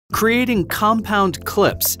Creating compound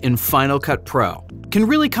clips in Final Cut Pro can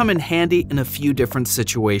really come in handy in a few different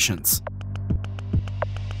situations.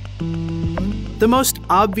 The most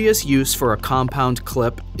obvious use for a compound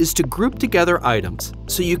clip is to group together items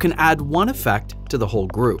so you can add one effect to the whole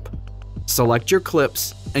group. Select your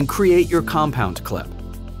clips and create your compound clip.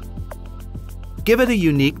 Give it a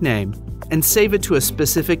unique name and save it to a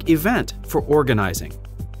specific event for organizing.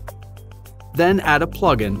 Then add a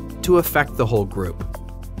plugin to affect the whole group.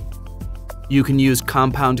 You can use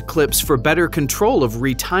compound clips for better control of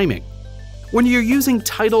retiming. When you're using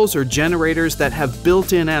titles or generators that have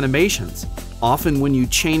built-in animations, often when you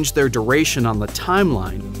change their duration on the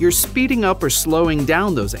timeline, you're speeding up or slowing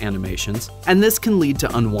down those animations, and this can lead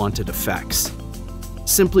to unwanted effects.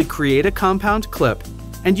 Simply create a compound clip,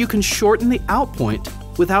 and you can shorten the out point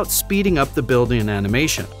without speeding up the built-in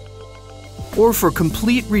animation. Or for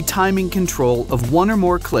complete retiming control of one or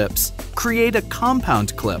more clips, create a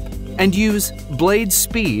compound clip and use blade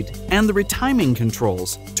speed and the retiming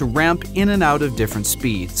controls to ramp in and out of different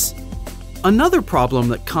speeds. Another problem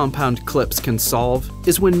that compound clips can solve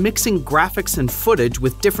is when mixing graphics and footage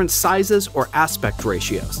with different sizes or aspect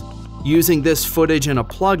ratios. Using this footage in a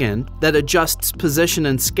plugin that adjusts position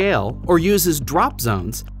and scale or uses drop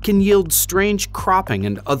zones can yield strange cropping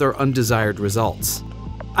and other undesired results.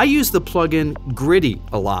 I use the plugin Griddy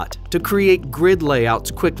a lot to create grid layouts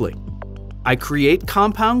quickly. I create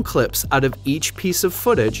compound clips out of each piece of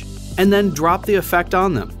footage and then drop the effect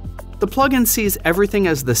on them. The plugin sees everything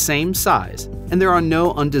as the same size, and there are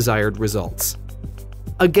no undesired results.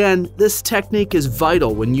 Again, this technique is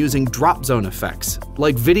vital when using drop zone effects,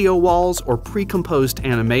 like video walls or pre-composed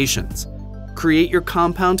animations. Create your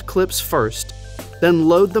compound clips first, then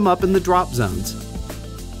load them up in the drop zones,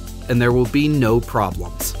 and there will be no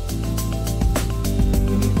problems.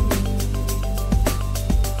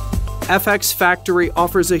 FX Factory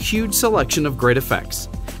offers a huge selection of great effects,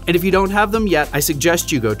 and if you don't have them yet, I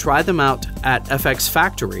suggest you go try them out at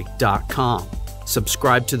fxfactory.com.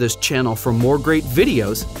 Subscribe to this channel for more great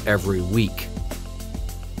videos every week.